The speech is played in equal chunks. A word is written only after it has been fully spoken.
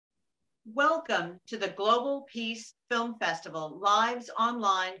Welcome to the Global Peace Film Festival Lives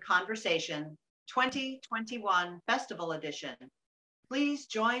Online Conversation 2021 Festival Edition. Please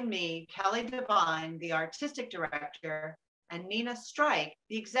join me, Kelly Devine, the Artistic Director, and Nina Strike,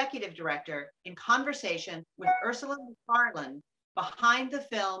 the Executive Director, in conversation with Ursula Macfarlane behind the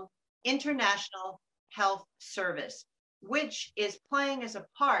film International Health Service, which is playing as a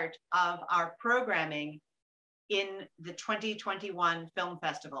part of our programming in the 2021 Film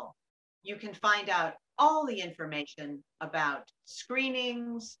Festival. You can find out all the information about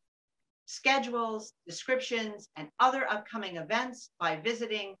screenings, schedules, descriptions, and other upcoming events by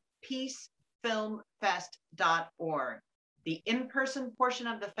visiting peacefilmfest.org. The in-person portion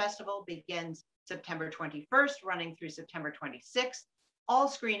of the festival begins September 21st, running through September 26th. All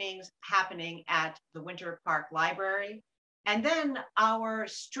screenings happening at the Winter Park Library. And then our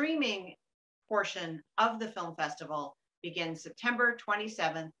streaming portion of the film festival begins September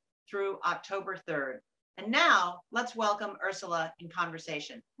 27th through October 3rd. And now let's welcome Ursula in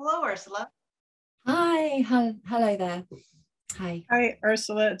conversation. Hello, Ursula. Hi, hello there. Hi. Hi,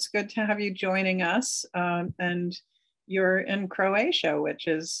 Ursula. It's good to have you joining us. And you're in Croatia, which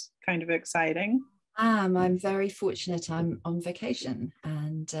is kind of exciting. I'm very fortunate. I'm on vacation,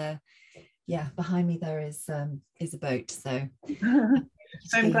 and yeah, behind me there is a boat. So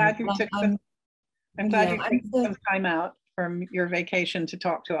I'm glad you took some time out from your vacation to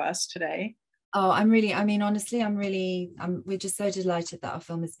talk to us today. Oh, honestly, we're just so delighted that our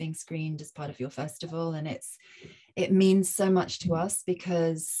film is being screened as part of your festival, and it means so much to us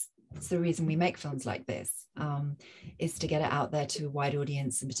because it's the reason we make films like this, is to get it out there to a wide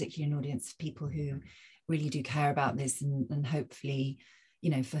audience, and particularly an audience of people who really do care about this, and hopefully,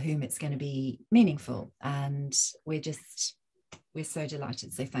 for whom it's going to be meaningful. And we're so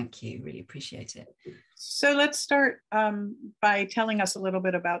delighted. So thank you, really appreciate it. So let's start by telling us a little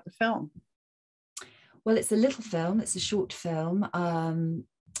bit about the film. Well, it's a little film. It's a short film.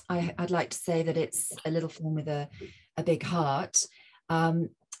 I'd like to say that it's a little film with a big heart.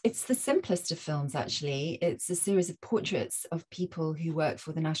 It's the simplest of films, actually. It's a series of portraits of people who work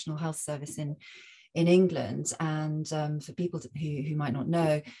for the National Health Service in England. And for people who might not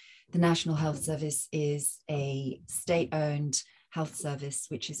know, the National Health Service is a state-owned health service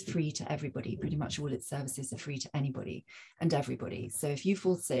which is free to everybody. Pretty much all its services are free to anybody and everybody. So if you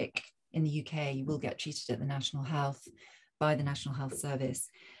fall sick in the UK, you will get treated at the National Health by the National Health Service.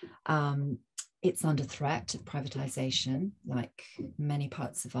 It's under threat of privatization, like many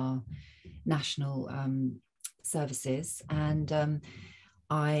parts of our national services. And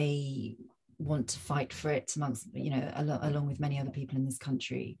I want to fight for it amongst, along with many other people in this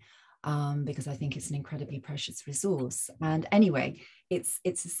country, because I think it's an incredibly precious resource. And anyway, it's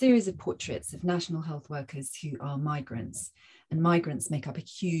a series of portraits of national health workers who are migrants, and migrants make up a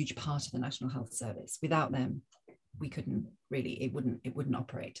huge part of the National Health Service. Without them, we couldn't really, it wouldn't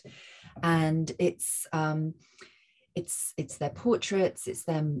operate. And it's their portraits, it's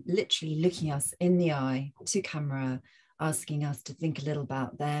them literally looking us in the eye to camera, asking us to think a little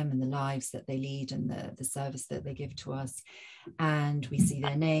about them and the lives that they lead and the service that they give to us. And we see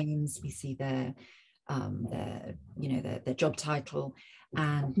their names, we see their job title,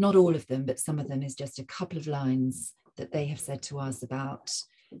 and not all of them, but some of them is just a couple of lines that they have said to us about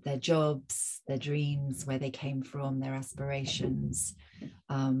their jobs, their dreams, where they came from, their aspirations,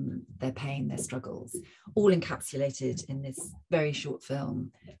 their pain, their struggles, all encapsulated in this very short film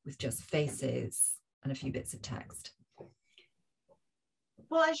with just faces and a few bits of text.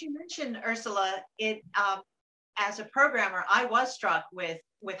 Well, as you mentioned, Ursula, as a programmer, I was struck with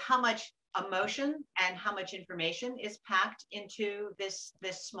how much emotion and how much information is packed into this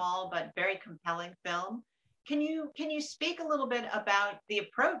small but very compelling film. Can you speak a little bit about the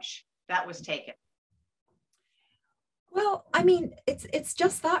approach that was taken? Well, I mean, it's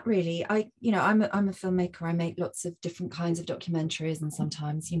just that, really. I'm a filmmaker. I make lots of different kinds of documentaries, and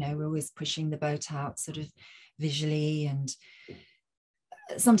sometimes, we're always pushing the boat out sort of visually, and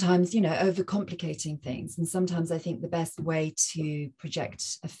sometimes, overcomplicating things. And sometimes I think the best way to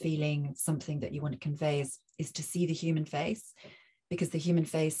project a feeling, something that you want to convey, is to see the human face, because the human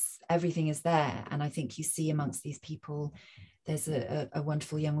face, everything is there. And I think you see amongst these people, there's a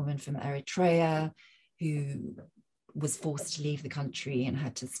wonderful young woman from Eritrea who was forced to leave the country and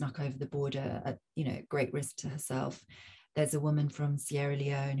had to snuck over the border at great risk to herself. There's a woman from Sierra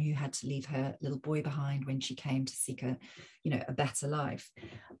Leone who had to leave her little boy behind when she came to seek a better life.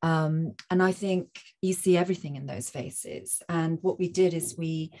 And I think you see everything in those faces. And what we did is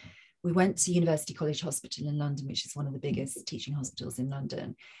we went to University College Hospital in London, which is one of the biggest teaching hospitals in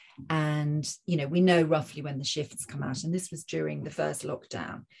London. And, we know roughly when the shifts come out. And this was during the first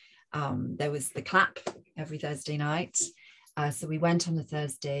lockdown. There was the clap every Thursday night. So we went on the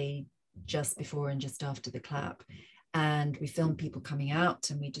Thursday just before and just after the clap, and we filmed people coming out,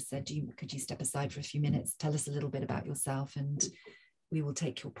 and we just said, could you step aside for a few minutes, tell us a little bit about yourself, and we will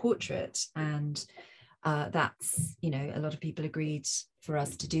take your portrait. And that's, you know, a lot of people agreed for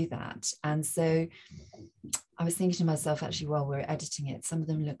us to do that. And so I was thinking to myself, actually, while we're editing it, some of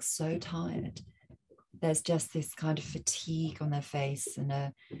them look so tired. There's just this kind of fatigue on their face,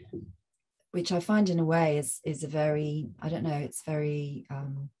 and which I find in a way is a very, I don't know, it's very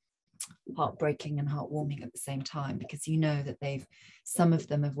heartbreaking and heartwarming at the same time, because you know that some of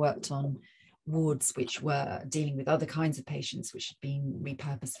them have worked on wards which were dealing with other kinds of patients which had been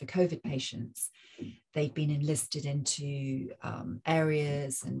repurposed for COVID patients. They'd been enlisted into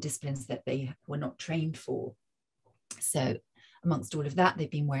areas and disciplines that they were not trained for. So amongst all of that, they've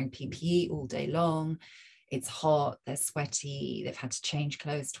been wearing PPE all day long. It's hot, they're sweaty, they've had to change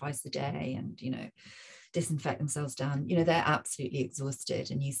clothes twice a day and, you know, disinfect themselves down. You know, they're absolutely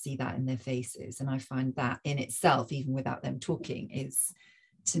exhausted, and you see that in their faces. And I find that in itself, even without them talking, is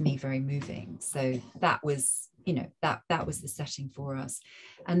to me very moving. So that was, you know, that was the setting for us.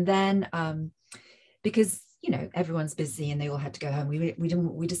 And then because, you know, everyone's busy and they all had to go home,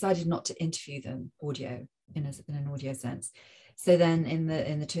 we decided not to interview them audio in an audio sense. So then in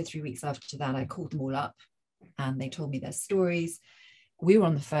the 2 or 3 weeks after that, I called them all up and they told me their stories. We were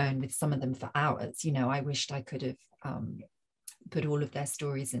on the phone with some of them for hours. You know, I wished I could have put all of their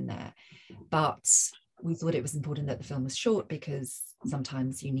stories in there, but we thought it was important that the film was short, because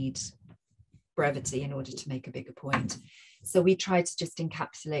sometimes you need brevity in order to make a bigger point. So we tried to just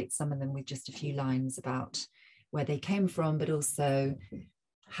encapsulate some of them with just a few lines about where they came from, but also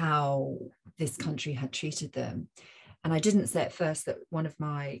how this country had treated them. And I didn't say at first that one of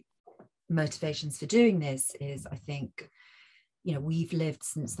my motivations for doing this is, I think, you know, we've lived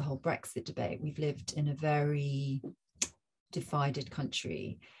since the whole Brexit debate, we've lived in a very divided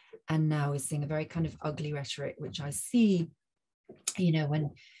country, and now we're seeing a very kind of ugly rhetoric, which I see, you know,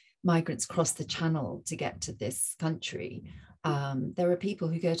 when migrants cross the channel to get to this country. There are people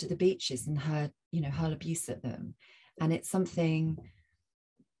who go to the beaches and hurl abuse at them, and it's something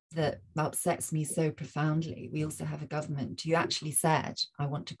that upsets me so profoundly. We also have a government who actually said, I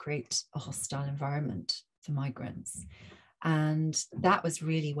want to create a hostile environment for migrants. And that was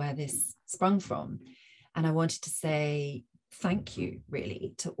really where this sprung from. And I wanted to say thank you,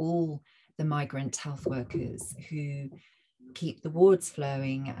 really, to all the migrant health workers who keep the wards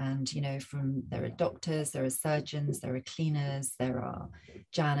flowing. And, you know, there are doctors, there are surgeons, there are cleaners, there are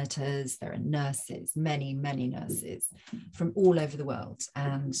janitors, there are nurses, many, many nurses from all over the world.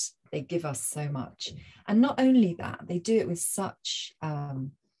 And they give us so much. And not only that, they do it with such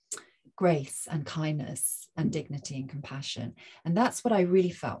grace and kindness and dignity and compassion. And that's what I really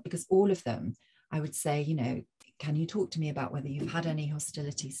felt, because all of them, I would say, you know, can you talk to me about whether you've had any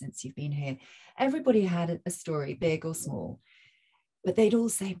hostility since you've been here? Everybody had a story, big or small, but they'd all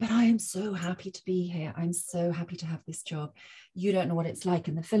say, but I am so happy to be here. I'm so happy to have this job. You don't know what it's like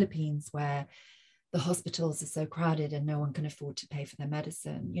in the Philippines, where the hospitals are so crowded and no one can afford to pay for their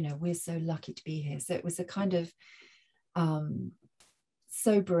medicine. You know, we're so lucky to be here. So it was a kind of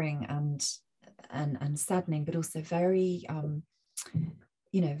sobering and saddening, but also very,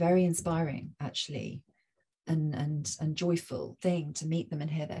 you know, very inspiring, actually, and joyful thing to meet them and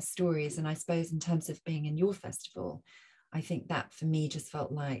hear their stories. And I suppose in terms of being in your festival, I think that for me just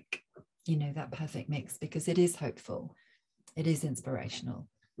felt like, you know, that perfect mix, because it is hopeful, it is inspirational.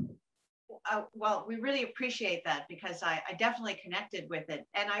 Well, we really appreciate that, because I definitely connected with it.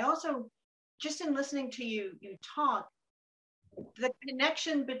 And I also, just in listening to you talk, the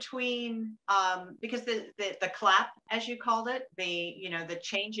connection between, because the clap, as you called it, the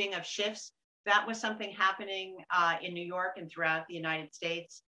changing of shifts, that was something happening in New York and throughout the United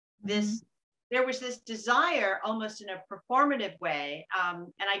States. There was this desire, almost in a performative way,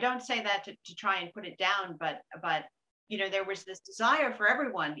 and I don't say that to try and put it down, but you know, there was this desire for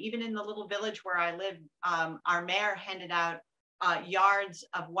everyone, even in the little village where I live. Our mayor handed out yards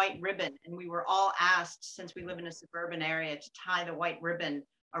of white ribbon, and we were all asked, since we live in a suburban area, to tie the white ribbon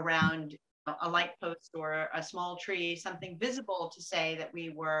around a light post or a small tree, something visible to say that we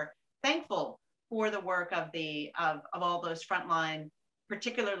were thankful for the work of all those frontline,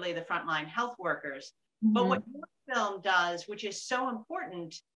 particularly the frontline health workers. But what your film does, which is so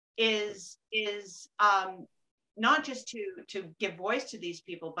important, is not just to give voice to these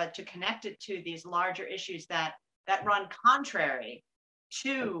people, but to connect it to these larger issues that run contrary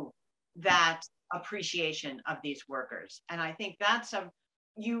to that appreciation of these workers. And I think that's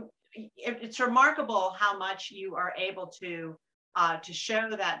it's remarkable how much you are able to to show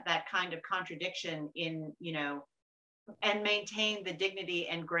that kind of contradiction in, and maintain the dignity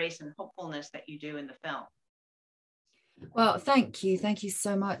and grace and hopefulness that you do in the film. Well, thank you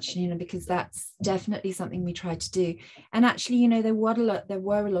so much, because that's definitely something we tried to do. And actually, there were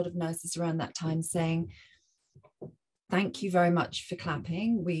a lot of nurses around that time saying, thank you very much for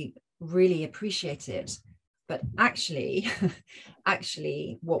clapping, we really appreciate it, but actually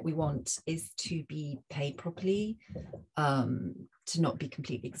what we want is to be paid properly, to not be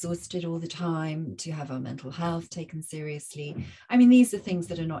completely exhausted all the time, to have our mental health taken seriously. I mean, these are things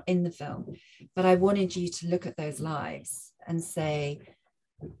that are not in the film, but I wanted you to look at those lives and say,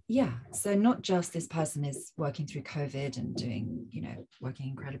 yeah, so not just this person is working through COVID and doing, working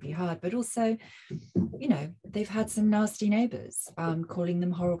incredibly hard, but also, they've had some nasty neighbors calling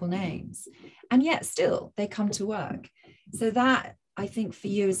them horrible names, and yet still they come to work. So that, I think, for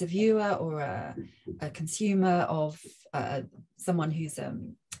you as a viewer or a consumer of someone who's,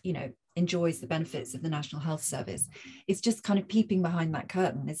 enjoys the benefits of the National Health Service, it's just kind of peeping behind that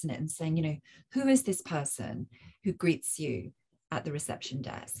curtain, isn't it? And saying, who is this person who greets you at the reception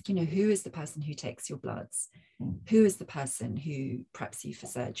desk? Who is the person who takes your bloods? Who is the person who preps you for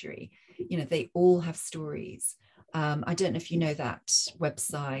surgery? They all have stories. I don't know if you know that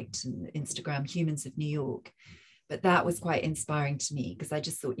website and Instagram, Humans of New York, but that was quite inspiring to me, because I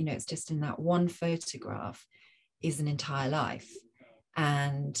just thought, it's just in that one photograph is an entire life.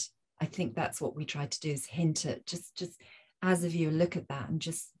 And I think that's what we tried to do, is hint at, just as a viewer, look at that and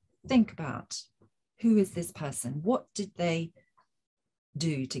just think about, who is this person? What did they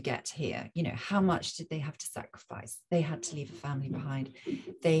do to get here? How much did they have to sacrifice? They had to leave a family behind.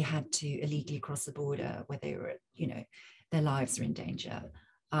 They had to illegally cross the border where they were, their lives are in danger.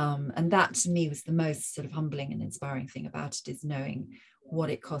 And that to me was the most sort of humbling and inspiring thing about it, is knowing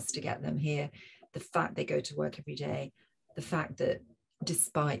what it costs to get them here. The fact they go to work every day, the fact that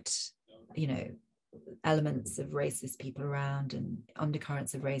despite, elements of racist people around and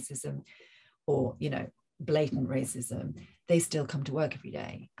undercurrents of racism, or, blatant racism, they still come to work every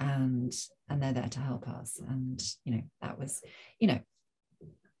day, and they're there to help us. And that was,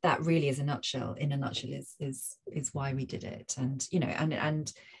 that really is in a nutshell is why we did it. And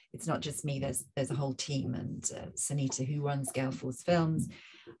and it's not just me, there's a whole team, and Sunita, who runs Gale Force Films,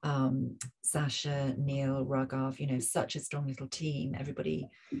 Sasha, Neil, Raghav, such a strong little team. Everybody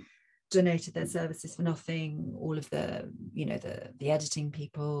donated their services for nothing. All of the the editing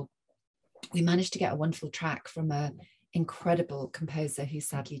people. We managed to get a wonderful track from an incredible composer who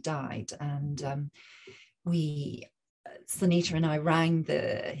sadly died, and Sunita and I rang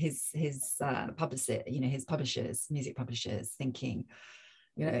his publicist, his publishers, music publishers, thinking,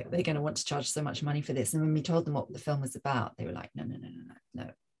 they're going to want to charge so much money for this. And when we told them what the film was about, they were like, no,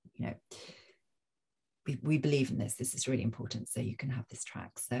 we believe in this. This is really important, so you can have this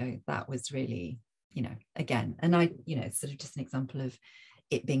track. So that was really, again, and I, sort of just an example of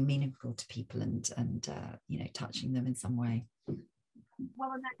it being meaningful to people and touching them in some way.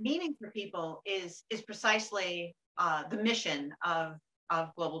 Well, and that meaning for people is precisely the mission of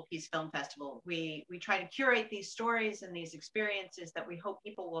Global Peace Film Festival. We try to curate these stories and these experiences that we hope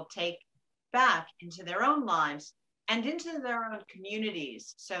people will take back into their own lives and into their own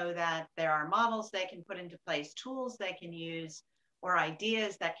communities, so that there are models they can put into place, tools they can use, or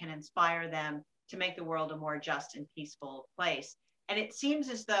ideas that can inspire them to make the world a more just and peaceful place. And it seems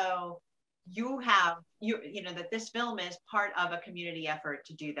as though that this film is part of a community effort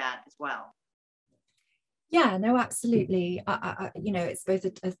to do that as well. Yeah, no, absolutely. It's both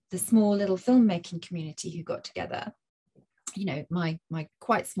the small little filmmaking community who got together, my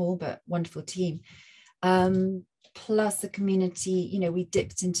quite small but wonderful team, plus a community, we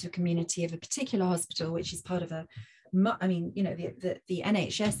dipped into a community of a particular hospital, which is part of the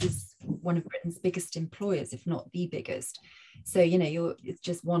NHS is one of Britain's biggest employers, if not the biggest. So, it's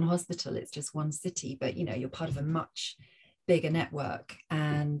just one hospital, it's just one city, but, you're part of a much bigger network.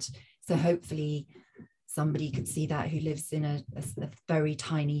 And so hopefully somebody could see that who lives in a very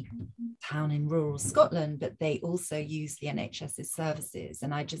tiny town in rural Scotland, but they also use the NHS's services.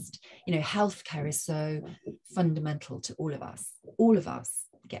 And I just, healthcare is so fundamental to all of us. All of us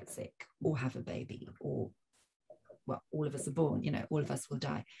get sick or have a baby, or, well, all of us are born, all of us will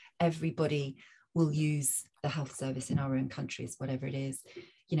die. Everybody will use the health service in our own countries, whatever it is.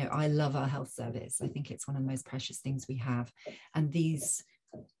 I love our health service. I think it's one of the most precious things we have. And these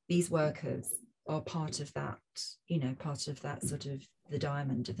workers are part of that, sort of the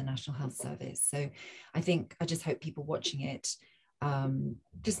diamond of the National Health Service. So I just hope people watching it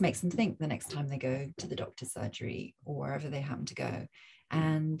just makes them think the next time they go to the doctor's surgery or wherever they happen to go.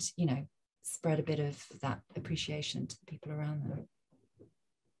 And, spread a bit of that appreciation to the people around them.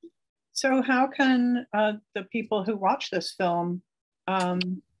 So how can the people who watch this film,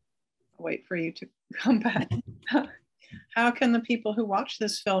 wait for you to come back. How can the people who watch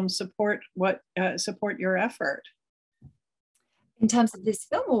this film support your effort? In terms of this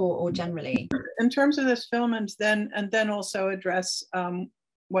film, or generally? In terms of this film, and then also address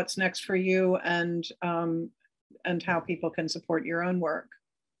what's next for you, and how people can support your own work.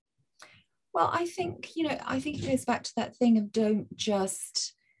 Well, I think it goes back to that thing of don't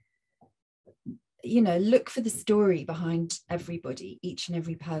just, look for the story behind everybody, each and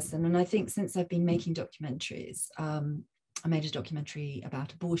every person. And I think since I've been making documentaries, I made a documentary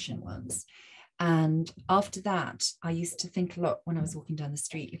about abortion once. And after that, I used to think a lot when I was walking down the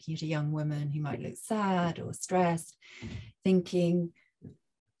street, looking at a young woman who might look sad or stressed, thinking,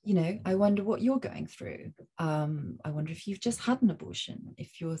 I wonder what you're going through. I wonder if you've just had an abortion,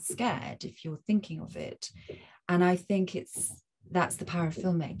 if you're scared, if you're thinking of it. And I think that's the power of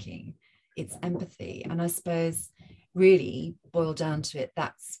filmmaking. It's empathy. And I suppose really boiled down to it,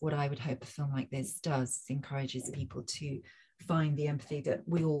 that's what I would hope a film like this does, encourages people to find the empathy that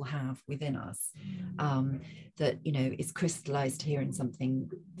we all have within us, that is crystallized here in something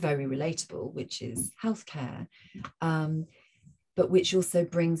very relatable, which is healthcare, but which also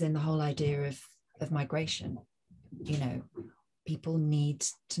brings in the whole idea of migration. People need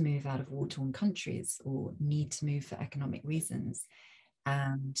to move out of war-torn countries or need to move for economic reasons,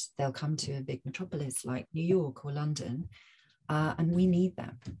 and they'll come to a big metropolis like New York or London, and we need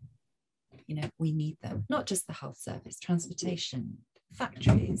them. We need them, not just the health service, transportation,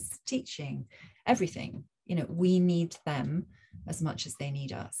 factories, teaching, everything. We need them as much as they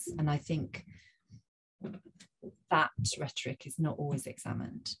need us. And I think that rhetoric is not always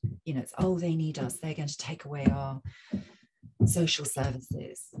examined. It's, oh, they need us, they're going to take away our social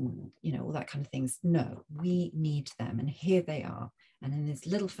services, and, all that kind of things. No, we need them, and here they are. And in this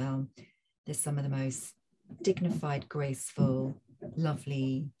little film, there's some of the most dignified, graceful,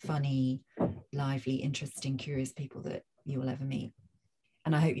 lovely, funny, lively, interesting, curious people that you will ever meet.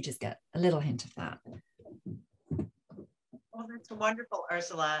 And I hope you just get a little hint of that. Well, that's wonderful,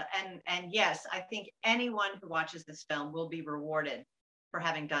 Ursula. And yes, I think anyone who watches this film will be rewarded for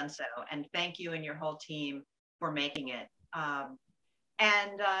having done so. And thank you and your whole team for making it.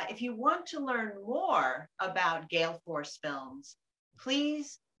 If you want to learn more about Gale Force Films,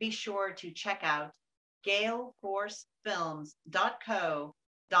 please be sure to check out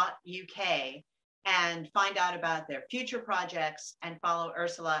galeforcefilms.co.uk and find out about their future projects, and follow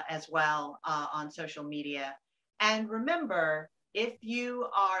Ursula as well on social media. And remember, if you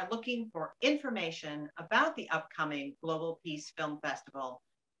are looking for information about the upcoming Global Peace Film Festival,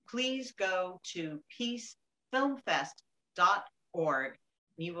 please go to peacefilmfest.org.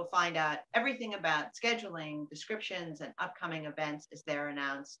 You will find out everything about scheduling, descriptions, and upcoming events as they're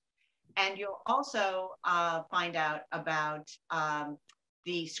announced. And you'll also find out about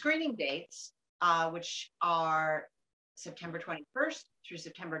the screening dates, which are September 21st through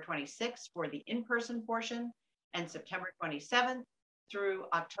September 26th for the in-person portion, and September 27th through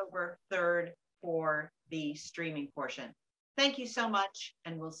October 3rd for the streaming portion. Thank you so much,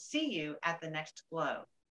 and we'll see you at the next Glow.